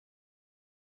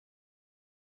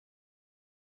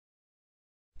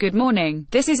Good morning,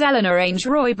 this is Eleanor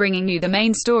Ainge-Roy bringing you the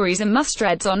main stories and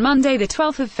must-reads on Monday the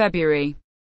 12th of February.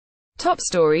 Top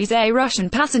stories: A Russian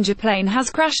passenger plane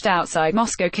has crashed outside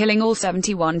Moscow, killing all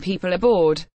 71 people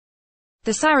aboard.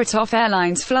 The Saratov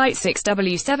Airlines Flight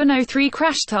 6W703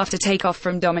 crashed after takeoff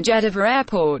from Domodedovo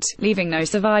Airport, leaving no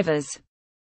survivors.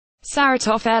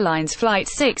 Saratov Airlines Flight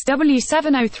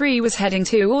 6W703 was heading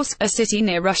to Orsk, a city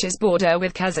near Russia's border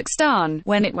with Kazakhstan,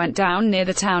 when it went down near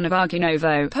the town of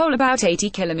Argunovo Pole, about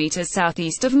 80 kilometers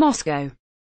southeast of Moscow.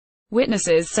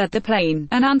 Witnesses said the plane,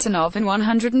 an Antonov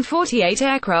An-148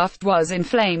 aircraft, was in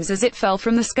flames as it fell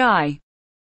from the sky.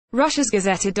 Russia's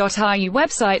Gazeta.ru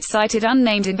website cited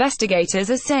unnamed investigators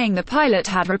as saying the pilot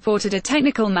had reported a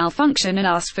technical malfunction and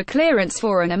asked for clearance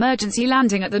for an emergency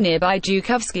landing at the nearby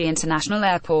Zhukovsky International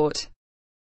Airport.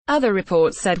 Other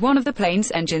reports said one of the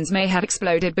plane's engines may have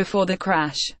exploded before the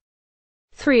crash.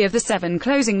 3 of the 7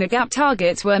 closing the gap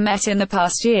targets were met in the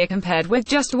past year, compared with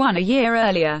just 1 a year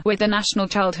earlier, with the national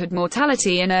childhood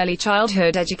mortality and early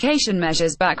childhood education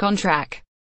measures back on track.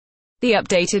 The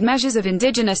updated measures of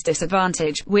Indigenous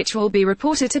disadvantage, which will be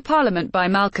reported to Parliament by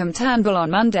Malcolm Turnbull on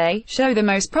Monday, show the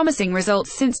most promising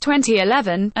results since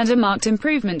 2011, and a marked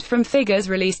improvement from figures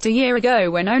released a year ago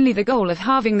when only the goal of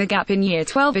halving the gap in Year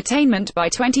 12 attainment by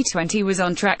 2020 was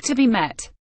on track to be met.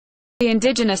 The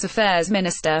Indigenous Affairs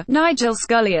Minister, Nigel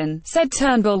Scullion, said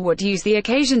Turnbull would use the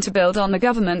occasion to build on the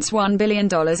government's $1 billion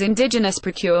Indigenous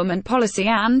procurement policy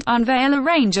and unveil a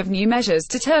range of new measures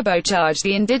to turbocharge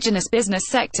the Indigenous business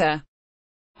sector.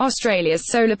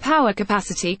 Australia's solar power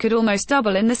capacity could almost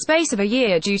double in the space of a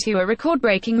year due to a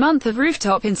record-breaking month of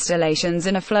rooftop installations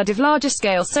and a flood of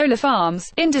larger-scale solar farms,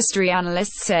 industry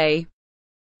analysts say.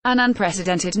 An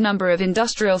unprecedented number of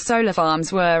industrial solar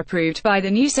farms were approved by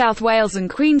the New South Wales and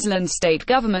Queensland state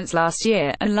governments last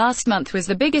year, and last month was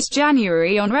the biggest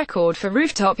January on record for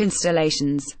rooftop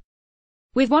installations.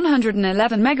 With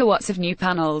 111 megawatts of new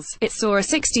panels, it saw a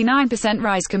 69%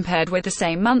 rise compared with the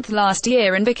same month last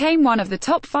year and became one of the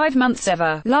top 5 months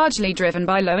ever, largely driven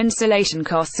by low installation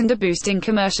costs and a boost in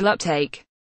commercial uptake.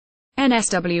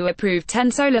 NSW approved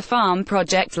 10 solar farm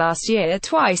projects last year,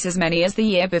 twice as many as the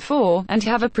year before, and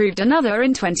have approved another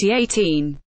in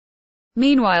 2018.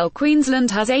 Meanwhile,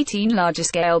 Queensland has 18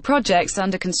 larger-scale projects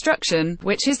under construction,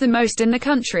 which is the most in the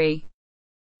country.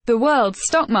 The world's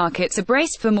stock markets are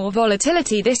braced for more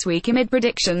volatility this week amid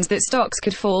predictions that stocks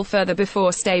could fall further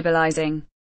before stabilizing.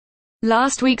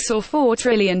 Last week saw $4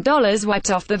 trillion wiped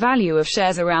off the value of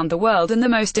shares around the world, and the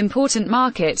most important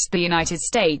market, the United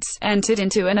States, entered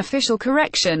into an official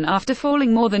correction after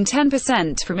falling more than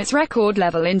 10% from its record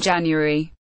level in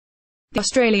January. The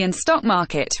Australian stock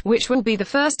market, which will be the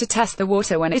first to test the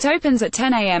water when it opens at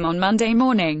 10 a.m. on Monday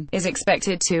morning, is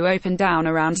expected to open down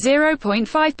around 0.5%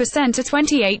 to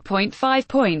 28.5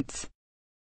 points.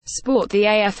 Sport: the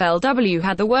AFLW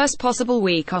had the worst possible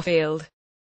week off-field.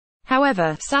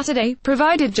 However, Saturday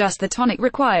provided just the tonic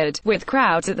required, with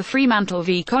crowds at the Fremantle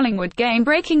v Collingwood game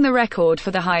breaking the record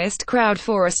for the highest crowd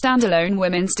for a standalone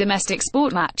women's domestic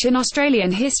sport match in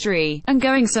Australian history, and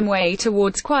going some way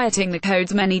towards quieting the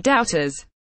code's many doubters.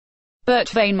 Bert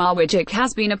van Marwijk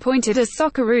has been appointed as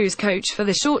Socceroos coach for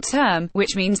the short term,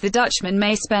 which means the Dutchman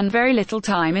may spend very little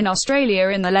time in Australia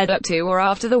in the lead-up to or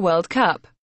after the World Cup.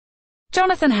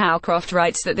 Jonathan Howcroft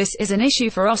writes that this is an issue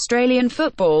for Australian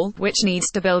football, which needs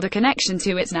to build a connection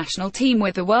to its national team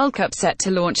with the World Cup set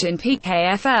to launch in peak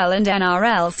AFL and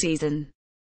NRL season.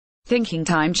 Thinking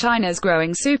time: China's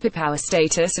growing superpower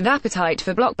status and appetite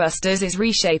for blockbusters is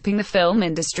reshaping the film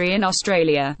industry in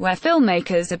Australia, where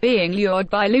filmmakers are being lured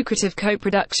by lucrative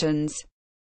co-productions.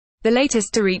 The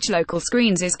latest to reach local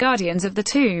screens is Guardians of the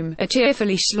Tomb, a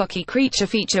cheerfully schlocky creature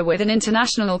feature with an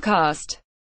international cast.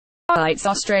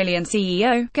 Australian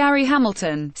CEO, Gary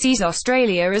Hamilton, sees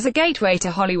Australia as a gateway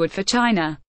to Hollywood for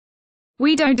China.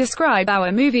 "We don't describe our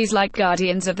movies like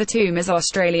Guardians of the Tomb as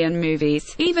Australian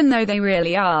movies, even though they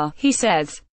really are," he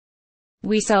says.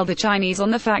 "We sell the Chinese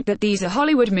on the fact that these are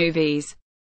Hollywood movies.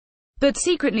 But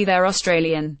secretly they're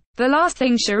Australian." The last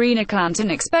thing Sharina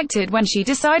Clanton expected when she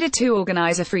decided to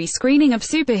organise a free screening of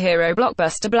superhero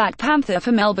blockbuster Black Panther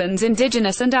for Melbourne's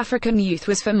Indigenous and African youth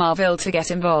was for Marvel to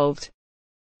get involved.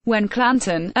 When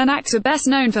Clanton, an actor best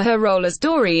known for her role as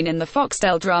Doreen in the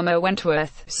Foxtel drama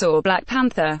Wentworth, saw Black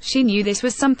Panther, she knew this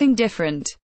was something different.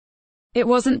 It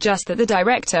wasn't just that the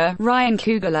director, Ryan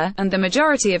Coogler, and the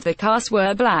majority of the cast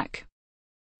were black.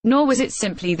 Nor was it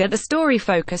simply that the story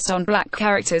focused on black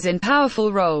characters in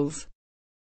powerful roles.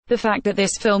 The fact that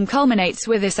this film culminates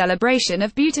with a celebration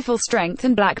of beautiful strength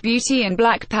and black beauty and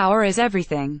black power is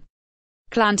everything.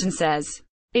 Clanton says.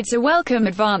 It's a welcome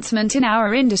advancement in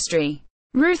our industry.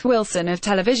 Ruth Wilson of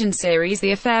television series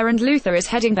The Affair and Luther is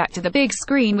heading back to the big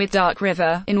screen with Dark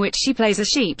River, in which she plays a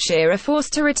sheep shearer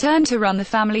forced to return to run the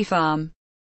family farm.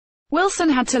 Wilson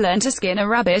had to learn to skin a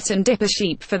rabbit and dip a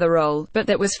sheep for the role, but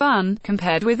that was fun,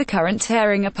 compared with the current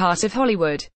tearing apart of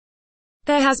Hollywood.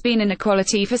 There has been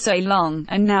inequality for so long,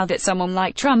 and now that someone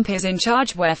like Trump is in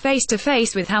charge, we're face to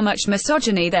face with how much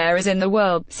misogyny there is in the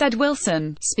world, said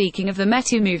Wilson, speaking of the Me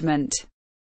Too movement.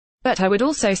 But I would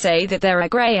also say that there are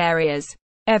gray areas.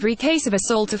 Every case of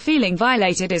assault or feeling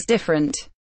violated is different.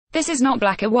 This is not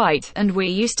black or white, and we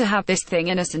used to have this thing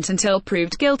innocent until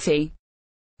proved guilty.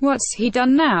 What's he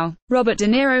done now? Robert De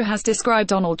Niro has described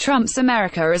Donald Trump's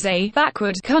America as a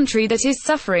backward country that is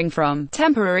suffering from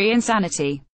temporary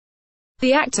insanity.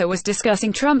 The actor was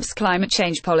discussing Trump's climate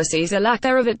change policies or lack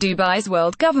thereof at Dubai's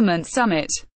World Government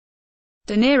Summit.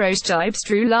 De Niro's jibes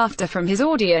drew laughter from his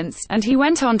audience, and he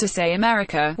went on to say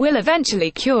America will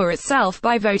eventually cure itself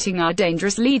by voting our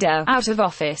dangerous leader out of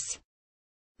office.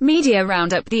 Media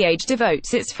Roundup: The Age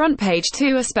devotes its front page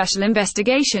to a special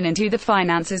investigation into the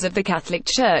finances of the Catholic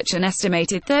Church, an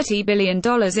estimated $30 billion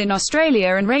in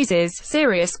Australia, and raises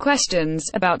serious questions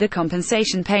about the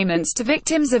compensation payments to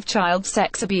victims of child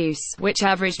sex abuse, which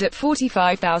averaged at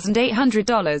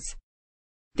 $45,800.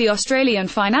 The Australian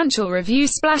Financial Review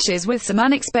splashes with some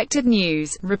unexpected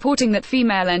news, reporting that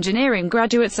female engineering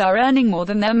graduates are earning more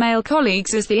than their male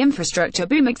colleagues as the infrastructure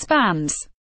boom expands.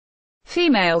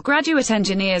 Female graduate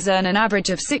engineers earn an average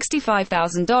of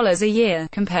 $65,000 a year,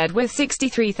 compared with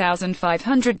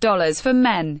 $63,500 for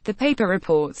men, the paper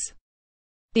reports.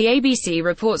 The ABC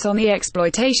reports on the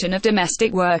exploitation of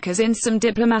domestic workers in some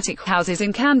diplomatic houses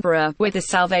in Canberra, with the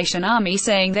Salvation Army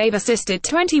saying they've assisted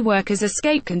 20 workers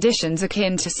escape conditions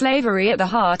akin to slavery at the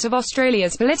heart of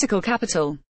Australia's political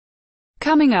capital.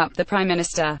 Coming up, the Prime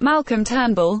Minister, Malcolm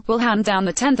Turnbull, will hand down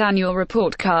the 10th annual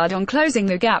report card on closing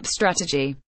the gap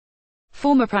strategy.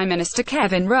 Former Prime Minister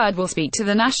Kevin Rudd will speak to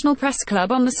the National Press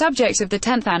Club on the subject of the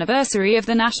 10th anniversary of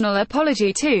the National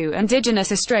Apology to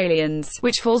Indigenous Australians,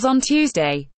 which falls on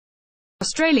Tuesday.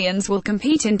 Australians will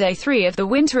compete in Day 3 of the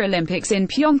Winter Olympics in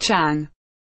Pyeongchang.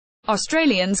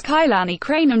 Australians Kailani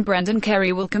Crane and Brendan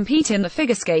Kerry will compete in the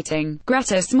figure skating,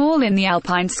 Greta Small in the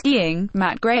alpine skiing,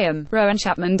 Matt Graham, Rowan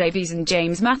Chapman-Davies and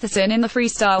James Matheson in the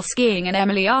freestyle skiing, and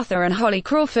Emily Arthur and Holly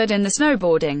Crawford in the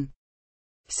snowboarding.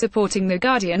 Supporting The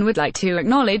Guardian would like to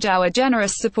acknowledge our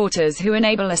generous supporters who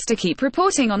enable us to keep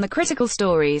reporting on the critical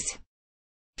stories.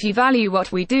 If you value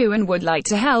what we do and would like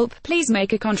to help, please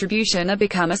make a contribution or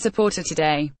become a supporter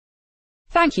today.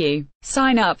 Thank you.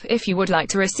 Sign up if you would like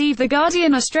to receive The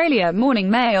Guardian Australia morning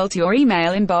mail to your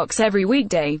email inbox every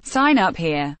weekday. Sign up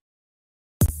here.